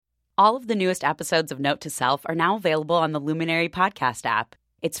All of the newest episodes of Note to Self are now available on the Luminary podcast app.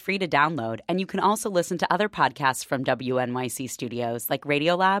 It's free to download, and you can also listen to other podcasts from WNYC Studios like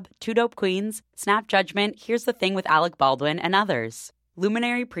Radiolab, Two Dope Queens, Snap Judgment, Here's the Thing with Alec Baldwin, and others.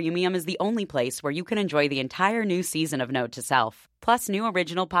 Luminary Premium is the only place where you can enjoy the entire new season of Note to Self, plus new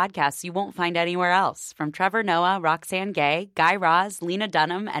original podcasts you won't find anywhere else, from Trevor Noah, Roxanne Gay, Guy Raz, Lena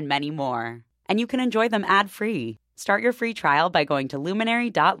Dunham, and many more. And you can enjoy them ad-free. Start your free trial by going to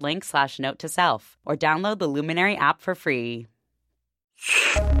luminary.link/note-to-self or download the Luminary app for free.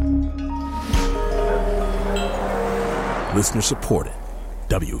 Listener supported.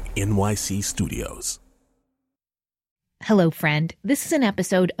 WNYC Studios. Hello, friend. This is an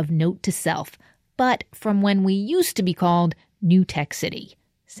episode of Note to Self, but from when we used to be called New Tech City.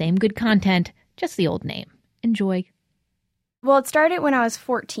 Same good content, just the old name. Enjoy. Well, it started when I was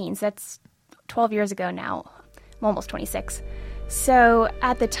 14, so that's 12 years ago now. I'm almost 26. So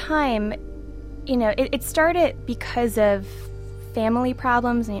at the time, it started because of family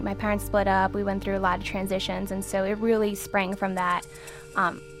problems. My parents split up. We went through a lot of transitions, and so it really sprang from that.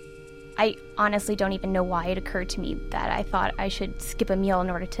 I honestly don't even know why it occurred to me that I thought I should skip a meal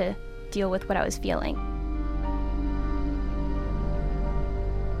in order to deal with what I was feeling.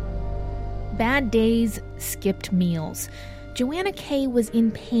 Bad days, skipped meals. Joanna Kay was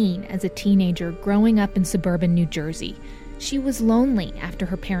in pain as a teenager growing up in suburban New Jersey. She was lonely after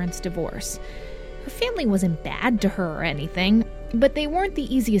her parents' divorce. Her family wasn't bad to her or anything, but they weren't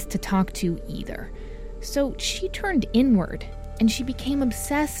the easiest to talk to either. So she turned inward, and she became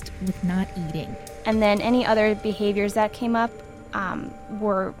obsessed with not eating. And then any other behaviors that came up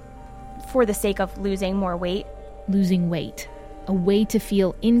were for the sake of losing more weight. Losing weight, a way to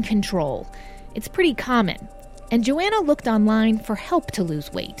feel in control. It's pretty common. And Joanna looked online for help to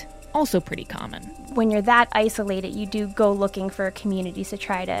lose weight. Also pretty common. When you're that isolated, you do go looking for communities to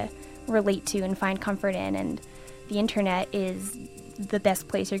try to relate to and find comfort in. And the internet is the best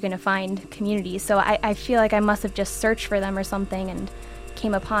place you're going to find communities. So I feel like I must have just searched for them or something and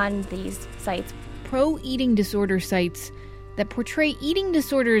came upon these sites. Pro-eating disorder sites that portray eating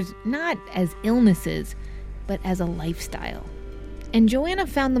disorders not as illnesses, but as a lifestyle. And Joanna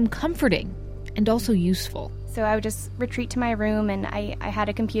found them comforting and also useful. So I would just retreat to my room, and I had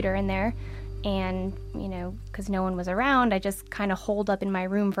a computer in there, and, because no one was around, I just kind of holed up in my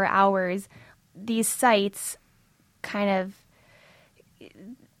room for hours. These sites kind of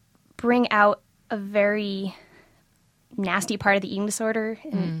bring out a very nasty part of the eating disorder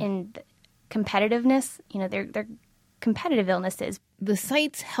in competitiveness. They're competitive illnesses. The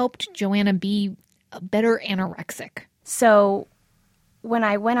sites helped Joanna be a better anorexic. So when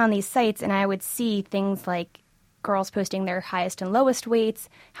I went on these sites and I would see things like girls posting their highest and lowest weights,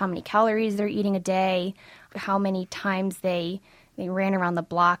 how many calories they're eating a day, how many times they ran around the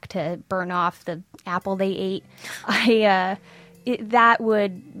block to burn off the apple they ate, that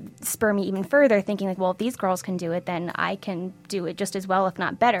would spur me even further, thinking like, well, if these girls can do it, then I can do it just as well, if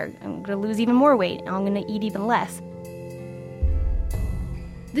not better. I'm going to lose even more weight, and I'm going to eat even less.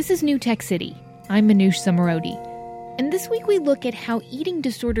 This is New Tech City. I'm Manoush Zomorodi. And this week we look at how eating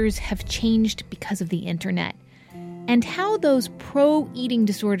disorders have changed because of the internet, and how those pro-eating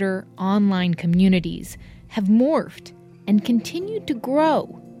disorder online communities have morphed and continued to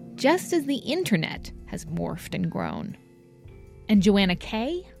grow, just as the internet has morphed and grown. And Joanna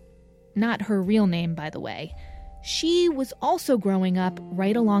Kay? Not her real name, by the way. She was also growing up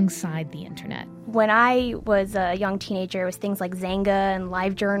right alongside the internet. When I was a young teenager, it was things like Xanga and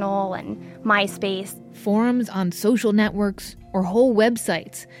LiveJournal and MySpace. Forums on social networks or whole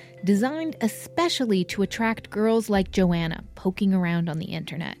websites designed especially to attract girls like Joanna poking around on the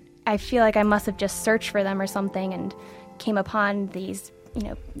internet. I feel like I must have just searched for them or something and came upon these,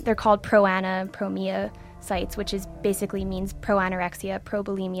 they're called pro-ana, pro-mia sites, which is basically means pro-anorexia,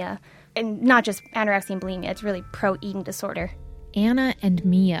 pro-bulimia, and not just anorexia and bulimia, it's really pro-eating disorder. Ana and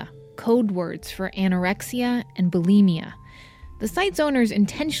Mia, code words for anorexia and bulimia. The site's owners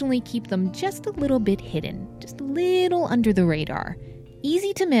intentionally keep them just a little bit hidden, just a little under the radar.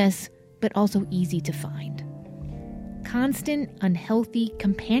 Easy to miss, but also easy to find. Constant, unhealthy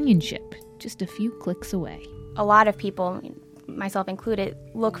companionship, just a few clicks away. A lot of people, myself included,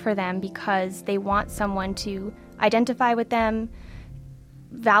 look for them because they want someone to identify with them,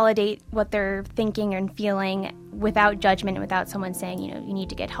 validate what they're thinking and feeling without judgment and without someone saying, you need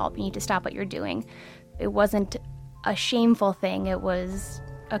to get help, you need to stop what you're doing. It wasn't a shameful thing. It was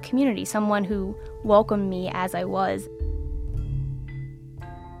a community, someone who welcomed me as I was.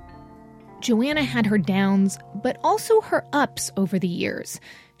 Joanna had her downs, but also her ups over the years.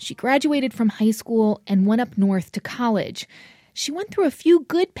 She graduated from high school and went up north to college. She went through a few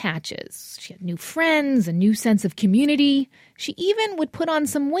good patches. She had new friends, a new sense of community. She even would put on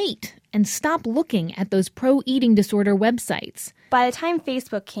some weight and stop looking at those pro-eating disorder websites. By the time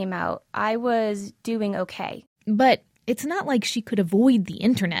Facebook came out, I was doing okay. But it's not like she could avoid the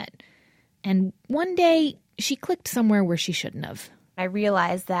internet. And one day, she clicked somewhere where she shouldn't have. I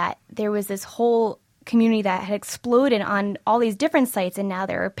realized that there was this whole community that had exploded on all these different sites, and now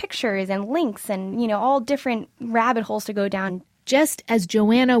there are pictures and links and, all different rabbit holes to go down. Just as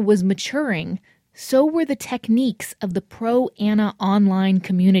Joanna was maturing, so were the techniques of the Pro-Ana online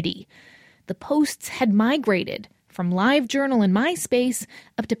community. The posts had migrated from LiveJournal and MySpace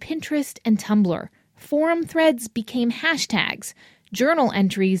up to Pinterest and Tumblr. Forum threads became hashtags. Journal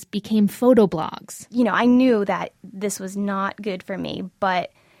entries became photo blogs. I knew that this was not good for me,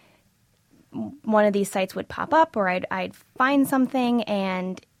 but one of these sites would pop up or I'd find something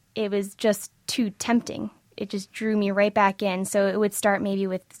and it was just too tempting. It just drew me right back in. So it would start maybe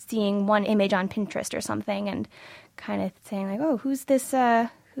with seeing one image on Pinterest or something and kind of saying like, oh, who's this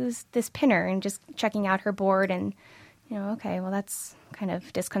pinner? And just checking out her board and, okay, well, that's kind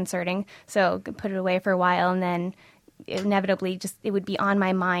of disconcerting. So put it away for a while and then inevitably it would be on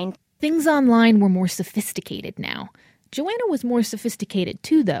my mind. Things online were more sophisticated now. Joanna was more sophisticated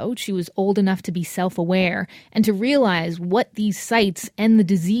too, though. She was old enough to be self-aware and to realize what these sites and the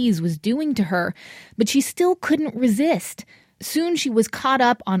disease was doing to her, but she still couldn't resist. Soon she was caught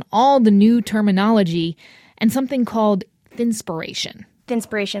up on all the new terminology and something called thinspiration.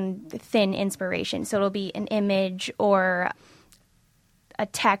 Thin inspiration. So it'll be an image or a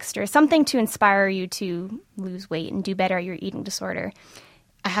text or something to inspire you to lose weight and do better at your eating disorder.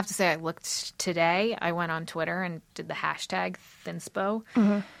 I have to say, I looked today. I went on Twitter and did the hashtag Thinspo.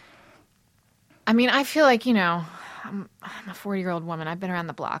 Mm-hmm. I mean, I feel like, I'm a 40-year-old woman. I've been around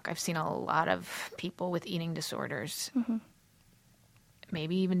the block. I've seen a lot of people with eating disorders. Mm-hmm.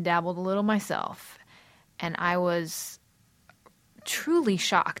 Maybe even dabbled a little myself. And I was truly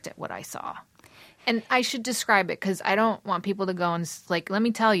shocked at what I saw. And I should describe it because I don't want people to go and, let me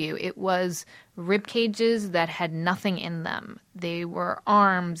tell you, it was rib cages that had nothing in them. They were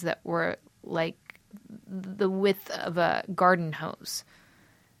arms that were like the width of a garden hose.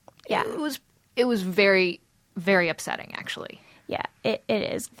 Yeah. It was very, very upsetting, actually. Yeah, it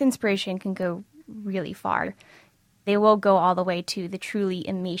is. Thinspiration can go really far. They will go all the way to the truly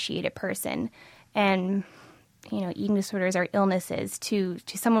emaciated person. And eating disorders are illnesses. To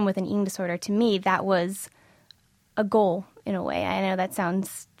someone with an eating disorder, to me, that was a goal in a way. I know that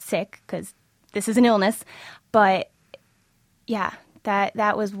sounds sick because this is an illness, but yeah,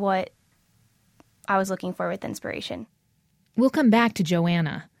 that was what I was looking for with Thinspiration. We'll come back to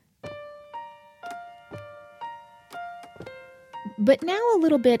Joanna. But now a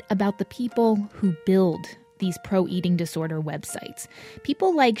little bit about the people who build these pro-eating disorder websites.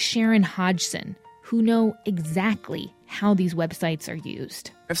 People like Sharon Hodgson, who know exactly how these websites are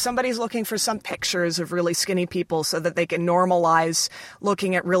used. If somebody's looking for some pictures of really skinny people so that they can normalize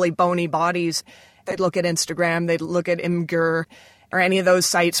looking at really bony bodies, they'd look at Instagram, they'd look at Imgur, or any of those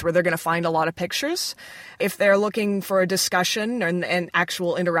sites where they're going to find a lot of pictures. If they're looking for a discussion and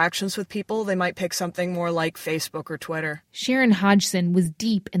actual interactions with people, they might pick something more like Facebook or Twitter. Sharon Hodgson was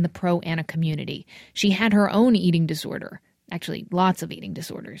deep in the Pro-Ana community. She had her own eating disorder. Actually, lots of eating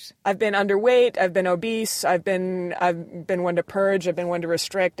disorders. I've been underweight, I've been obese, I've been one to purge, I've been one to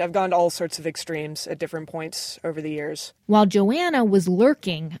restrict. I've gone to all sorts of extremes at different points over the years. While Joanna was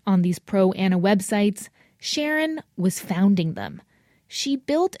lurking on these Pro-Ana websites, Sharon was founding them. She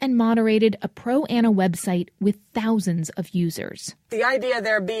built and moderated a Pro-Ana website with thousands of users. The idea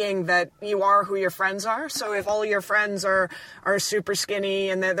there being that you are who your friends are. So if all your friends are super skinny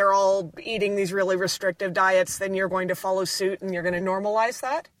and they're all eating these really restrictive diets, then you're going to follow suit and you're going to normalize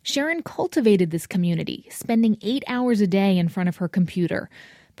that. Sharon cultivated this community, spending 8 hours a day in front of her computer,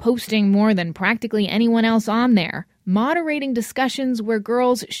 posting more than practically anyone else on there, moderating discussions where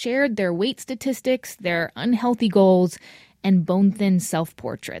girls shared their weight statistics, their unhealthy goals, and bone-thin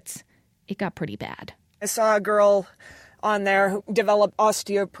self-portraits. It got pretty bad. I saw a girl on there who developed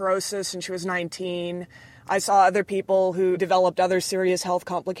osteoporosis and she was 19. I saw other people who developed other serious health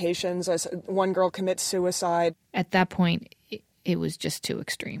complications. I saw one girl commit suicide. At that point, it was just too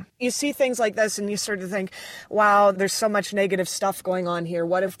extreme. You see things like this and you sort of think, wow, there's so much negative stuff going on here.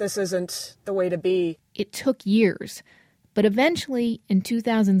 What if this isn't the way to be? It took years, but eventually, in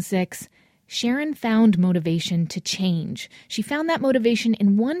 2006, Sharon found motivation to change. She found that motivation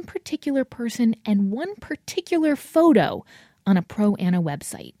in one particular person and one particular photo on a Pro-Ana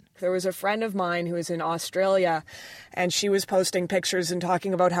website. There was a friend of mine who was in Australia, and she was posting pictures and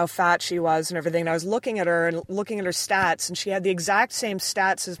talking about how fat she was and everything. And I was looking at her and looking at her stats, and she had the exact same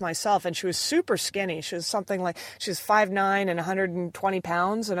stats as myself, and she was super skinny. She was something like, she was 5'9" and 120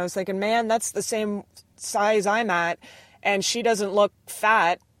 pounds. And I was thinking, man, that's the same size I'm at, and she doesn't look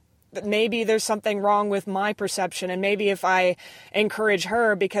fat. Maybe there's something wrong with my perception, and maybe if I encourage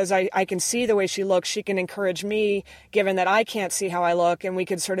her because I can see the way she looks, she can encourage me, given that I can't see how I look, and we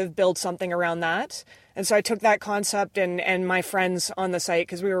could sort of build something around that. And so I took that concept and my friends on the site,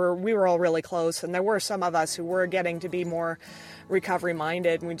 because we were all really close, and there were some of us who were getting to be more recovery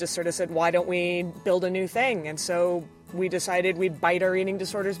minded, and we just sort of said, why don't we build a new thing? And so we decided we'd bite our eating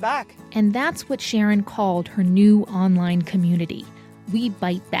disorders back. And that's what Sharon called her new online community, We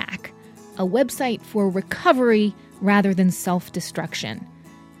Bite Back, a website for recovery rather than self-destruction.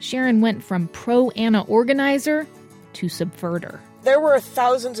 Sharon went from pro-Anna organizer to subverter. There were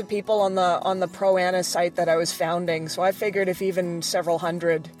thousands of people on the pro-Anna site that I was founding, so I figured if even several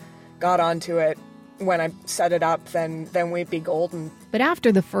hundred got onto it when I set it up, then we'd be golden. But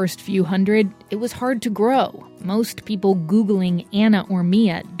after the first few hundred, it was hard to grow. Most people Googling Anna or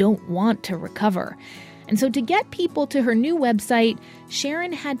Mia don't want to recover. And so to get people to her new website,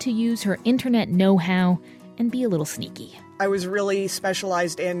 Sharon had to use her internet know-how and be a little sneaky. I was really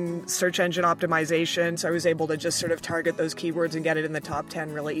specialized in search engine optimization, so I was able to just sort of target those keywords and get it in the top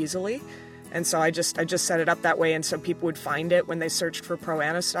 10 really easily. And so I just set it up that way, and so people would find it when they searched for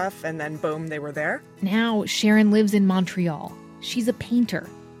pro-Anna stuff, and then boom, they were there. Now Sharon lives in Montreal. She's a painter.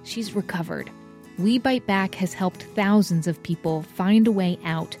 She's recovered. We Bite Back has helped thousands of people find a way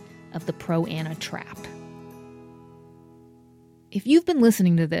out of the pro-Anna trap. If you've been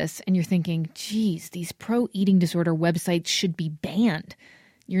listening to this and you're thinking, geez, these pro-eating disorder websites should be banned,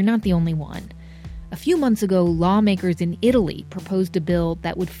 you're not the only one. A few months ago, lawmakers in Italy proposed a bill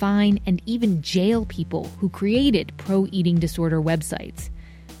that would fine and even jail people who created pro-eating disorder websites.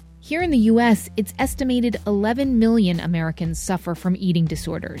 Here in the U.S., it's estimated 11 million Americans suffer from eating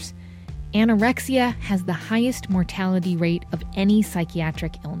disorders. Anorexia has the highest mortality rate of any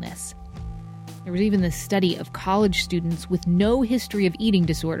psychiatric illness. There was even this study of college students with no history of eating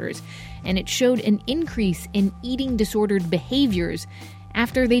disorders, and it showed an increase in eating disordered behaviors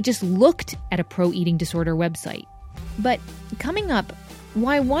after they just looked at a pro-eating disorder website. But coming up,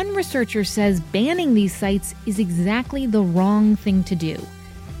 why one researcher says banning these sites is exactly the wrong thing to do.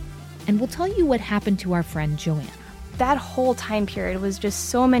 And we'll tell you what happened to our friend Joanna. That whole time period was just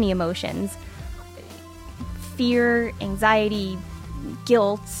so many emotions. Fear, anxiety,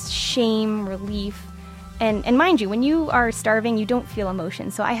 guilt, shame, relief. And mind you, when you are starving, you don't feel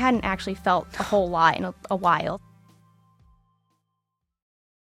emotion. So I hadn't actually felt a whole lot in a while.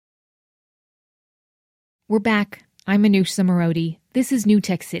 We're back. I'm Manoush Zomorodi. This is New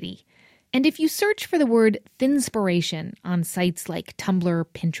Tech City. And if you search for the word thinspiration on sites like Tumblr,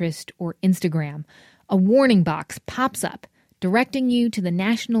 Pinterest, or Instagram, a warning box pops up directing you to the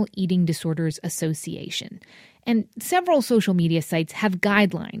National Eating Disorders Association. And several social media sites have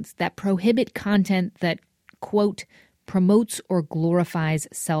guidelines that prohibit content that, quote, promotes or glorifies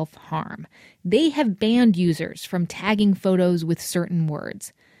self-harm. They have banned users from tagging photos with certain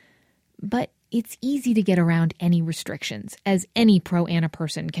words. But it's easy to get around any restrictions, as any pro-Anna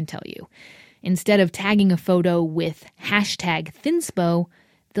person can tell you. Instead of tagging a photo with hashtag thinspo,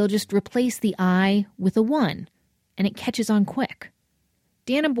 they'll just replace the I with a 1, and it catches on quick.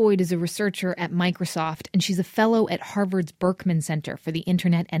 Dana Boyd is a researcher at Microsoft, and she's a fellow at Harvard's Berkman Center for the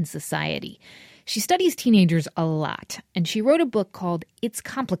Internet and Society. She studies teenagers a lot, and she wrote a book called It's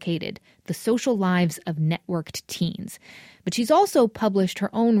Complicated: The Social Lives of Networked Teens. But she's also published her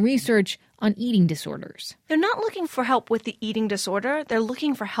own research on eating disorders. They're not looking for help with the eating disorder. They're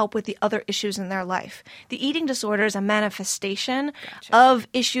looking for help with the other issues in their life. The eating disorder is a manifestation of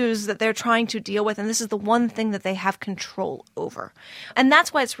issues that they're trying to deal with, and this is the one thing that they have control over. And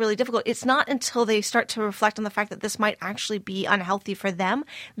that's why it's really difficult. It's not until they start to reflect on the fact that this might actually be unhealthy for them,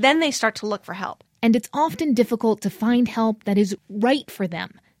 then they start to look for help. And it's often difficult to find help that is right for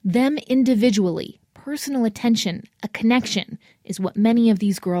them individually. Personal attention, a connection, is what many of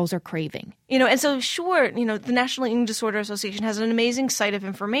these girls are craving. And so sure, the National Eating Disorder Association has an amazing site of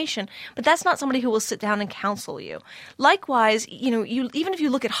information, but that's not somebody who will sit down and counsel you. Likewise, even if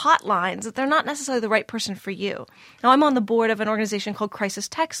you look at hotlines, they're not necessarily the right person for you. Now, I'm on the board of an organization called Crisis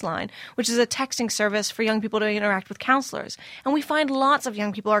Text Line, which is a texting service for young people to interact with counselors. And we find lots of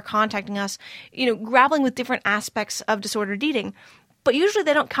young people are contacting us, grappling with different aspects of disordered eating. But usually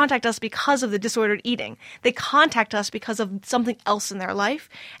they don't contact us because of the disordered eating. They contact us because of something else in their life,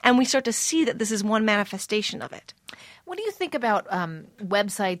 and we start to see that this is one manifestation of it. What do you think about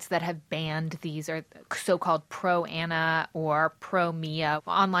websites that have banned these, or so-called pro-Anna or pro-Mia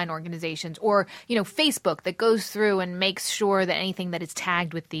online organizations, or, Facebook that goes through and makes sure that anything that is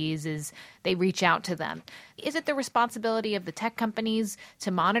tagged with these is they reach out to them? Is it the responsibility of the tech companies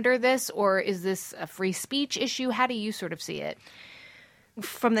to monitor this, or is this a free speech issue? How do you sort of see it?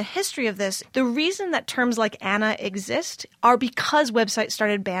 From the history of this, the reason that terms like Anna exist are because websites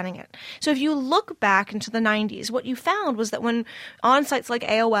started banning it. So if you look back into the 90s, what you found was that when on sites like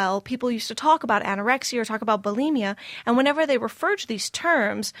AOL, people used to talk about anorexia or talk about bulimia, and whenever they referred to these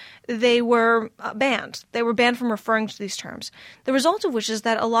terms, they were banned. They were banned from referring to these terms. The result of which is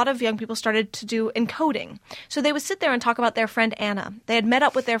that a lot of young people started to do encoding. So they would sit there and talk about their friend Anna. They had met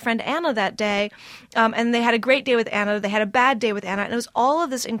up with their friend Anna that day, and they had a great day with Anna. They had a bad day with Anna, and it was all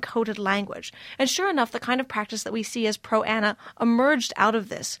of this encoded language. And sure enough, the kind of practice that we see as pro-Anna emerged out of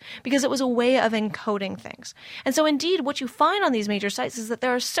this because it was a way of encoding things. And so indeed, what you find on these major sites is that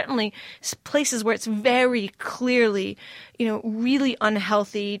there are certainly places where it's very clearly, really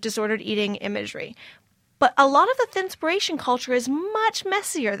unhealthy, disordered eating imagery. But a lot of the Thinspiration culture is much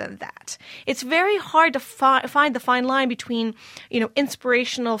messier than that. It's very hard to find the fine line between,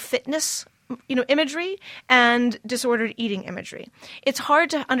 inspirational fitness imagery and disordered eating imagery. It's hard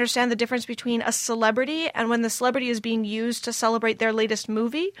to understand the difference between a celebrity and when the celebrity is being used to celebrate their latest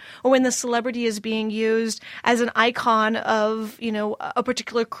movie, or when the celebrity is being used as an icon of, a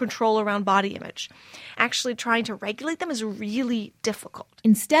particular control around body image. Actually trying to regulate them is really difficult.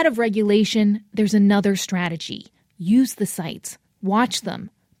 Instead of regulation, there's another strategy. Use the sites, watch them,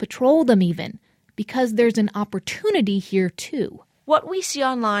 patrol them even, because there's an opportunity here too. What we see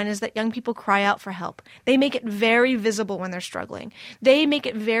online is that young people cry out for help. They make it very visible when they're struggling. They make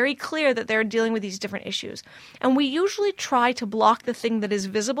it very clear that they're dealing with these different issues. And we usually try to block the thing that is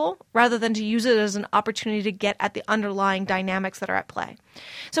visible rather than to use it as an opportunity to get at the underlying dynamics that are at play.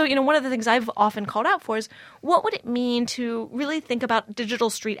 So, one of the things I've often called out for is, what would it mean to really think about digital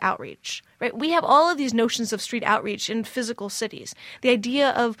street outreach, right? We have all of these notions of street outreach in physical cities. The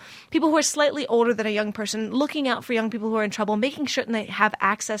idea of people who are slightly older than a young person looking out for young people who are in trouble, making sure they have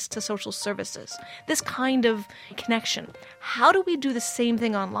access to social services. This kind of connection. How do we do the same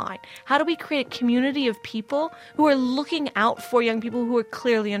thing online? How do we create a community of people who are looking out for young people who are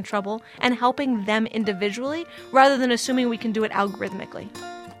clearly in trouble and helping them individually rather than assuming we can do it algorithmically?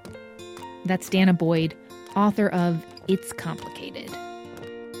 That's Danah Boyd, author of It's Complicated.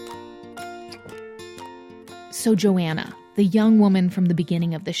 So Joanna, the young woman from the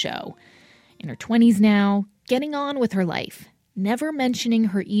beginning of the show, in her 20s now, getting on with her life, never mentioning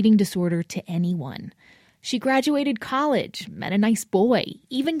her eating disorder to anyone. She graduated college, met a nice boy,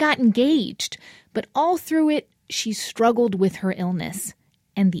 even got engaged. But all through it, she struggled with her illness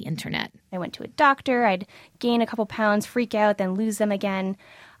and the internet. I went to a doctor. I'd gain a couple pounds, freak out, then lose them again.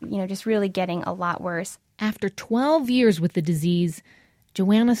 Just really getting a lot worse. After 12 years with the disease,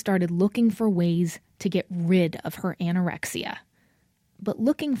 Joanna started looking for ways to get rid of her anorexia. But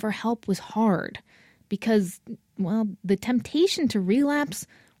looking for help was hard because, the temptation to relapse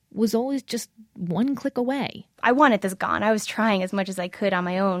was always just one click away. I wanted this gone. I was trying as much as I could on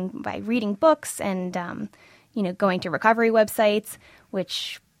my own by reading books and, going to recovery websites,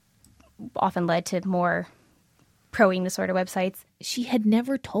 which often led to more pro-eating disorder websites. She had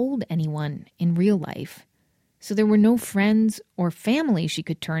never told anyone in real life, so there were no friends or family she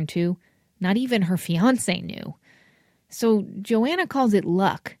could turn to. Not even her fiancé knew. So Joanna calls it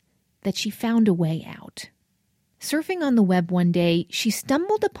luck that she found a way out. Surfing on the web one day, she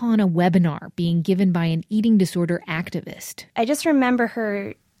stumbled upon a webinar being given by an eating disorder activist. I just remember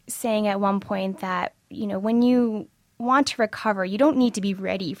her saying at one point that, when you want to recover, you don't need to be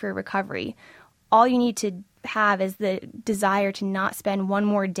ready for recovery. All you need to have is the desire to not spend one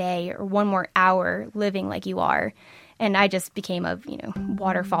more day or one more hour living like you are. And I just became a,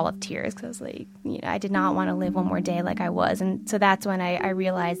 waterfall of tears because I was like, I did not want to live one more day like I was. And so that's when I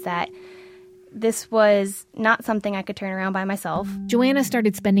realized that this was not something I could turn around by myself. Joanna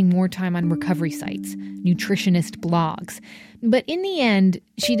started spending more time on recovery sites, nutritionist blogs. But in the end,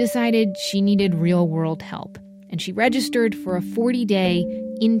 she decided she needed real-world help. And she registered for a 40-day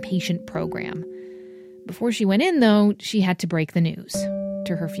inpatient program. Before she went in, though, she had to break the news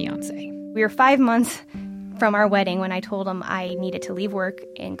to her fiancé. We were 5 months from our wedding when I told him I needed to leave work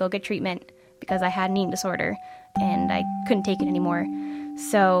and go get treatment because I had an eating disorder and I couldn't take it anymore.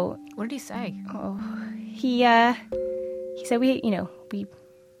 So what did he say? He said we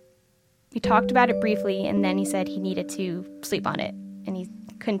talked about it briefly, and then he said he needed to sleep on it and he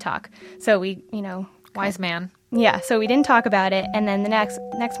couldn't talk. So we, Wise man. Yeah, so we didn't talk about it. And then the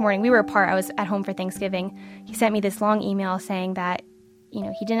next morning, we were apart. I was at home for Thanksgiving. He sent me this long email saying that,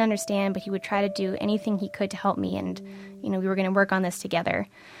 he didn't understand, but he would try to do anything he could to help me. And, we were going to work on this together.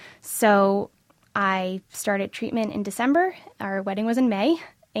 So I started treatment in December. Our wedding was in May.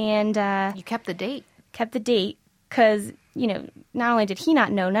 And You kept the date. Kept the date because, not only did he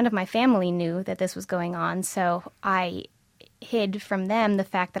not know, none of my family knew that this was going on. So I hid from them the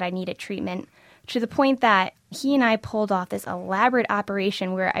fact that I needed treatment, to the point that he and I pulled off this elaborate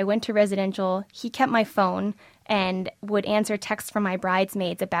operation where I went to residential, he kept my phone, and would answer texts from my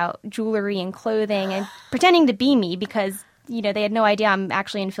bridesmaids about jewelry and clothing and pretending to be me because, they had no idea I'm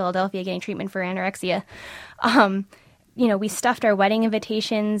actually in Philadelphia getting treatment for anorexia. We stuffed our wedding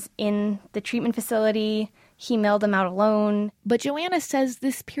invitations in the treatment facility. He mailed them out alone. But Joanna says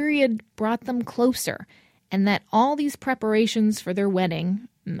this period brought them closer, and that all these preparations for their wedding,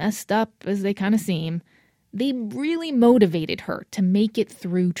 messed up as they kind of seem, they really motivated her to make it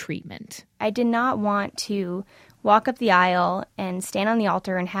through treatment. I did not want to walk up the aisle and stand on the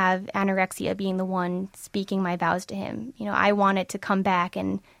altar and have anorexia being the one speaking my vows to him. I wanted to come back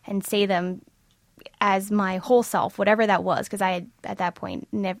and say them as my whole self, whatever that was, because I had, at that point,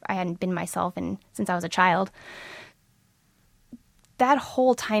 I hadn't been myself since I was a child. That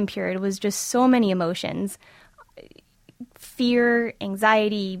whole time period was just so many emotions. Fear,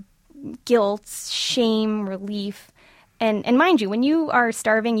 anxiety, guilt, shame, relief. And mind you, when you are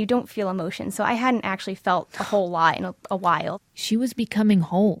starving, you don't feel emotion. So I hadn't actually felt a whole lot in a while. She was becoming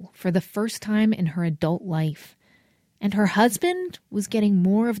whole for the first time in her adult life. And her husband was getting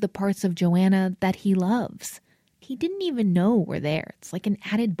more of the parts of Joanna that he loves. He didn't even know were there. It's like an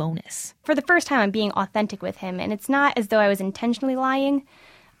added bonus. For the first time, I'm being authentic with him. And it's not as though I was intentionally lying,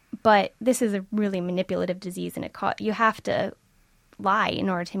 but this is a really manipulative disease, and you have to lie in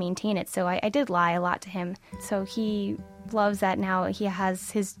order to maintain it. So I did lie a lot to him. So he loves that now. He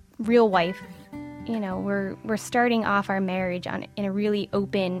has his real wife. We're starting off our marriage in a really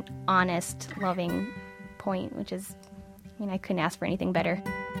open, honest, loving point, which is, I couldn't ask for anything better.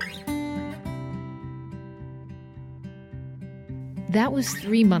 That was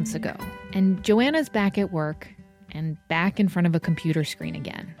 3 months ago, and Joanna's back at work and back in front of a computer screen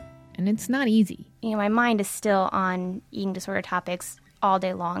again. And it's not easy. My mind is still on eating disorder topics all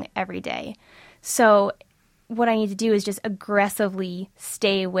day long, every day. So what I need to do is just aggressively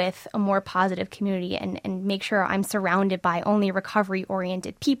stay with a more positive community and make sure I'm surrounded by only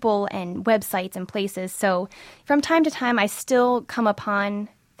recovery-oriented people and websites and places. So from time to time, I still come upon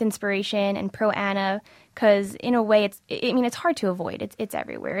Thinspiration and Pro-Ana because in a way, it's hard to avoid. It's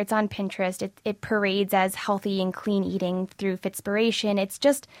everywhere. It's on Pinterest. It parades as healthy and clean eating through Fitspiration.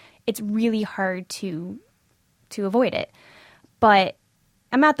 It's really hard to avoid it. But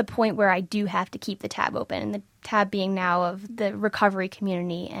I'm at the point where I do have to keep the tab open, and the tab being now of the recovery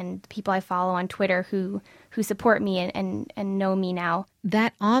community and people I follow on Twitter who support me and know me now.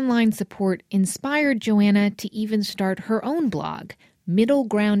 That online support inspired Joanna to even start her own blog,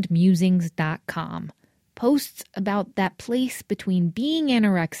 middlegroundmusings.com. Posts about that place between being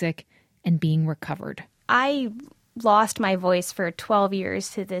anorexic and being recovered. I lost my voice for 12 years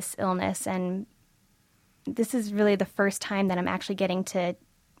to this illness, and this is really the first time that I'm actually getting to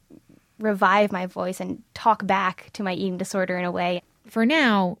revive my voice and talk back to my eating disorder in a way. For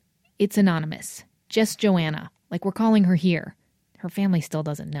now, it's anonymous. Just Joanna, like we're calling her here. Her family still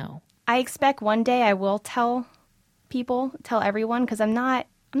doesn't know. I expect one day I will tell everyone, because I'm not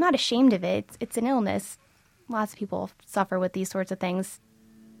ashamed of it. It's an illness. Lots of people suffer with these sorts of things.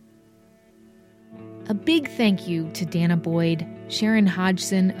 A big thank you to Dana Boyd, Sharon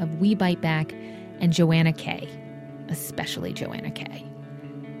Hodgson of We Bite Back, and Joanna Kay, especially Joanna Kay.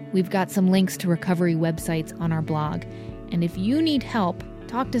 We've got some links to recovery websites on our blog, and if you need help,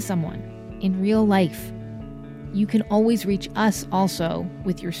 talk to someone in real life. You can always reach us also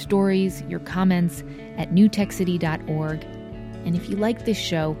with your stories, your comments at newtechcity.org. And if you like this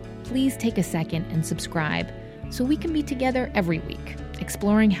show, please take a second and subscribe so we can be together every week,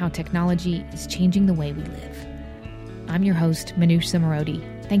 exploring how technology is changing the way we live. I'm your host, Manoush Zomorodi.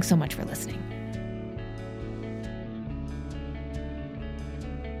 Thanks so much for listening.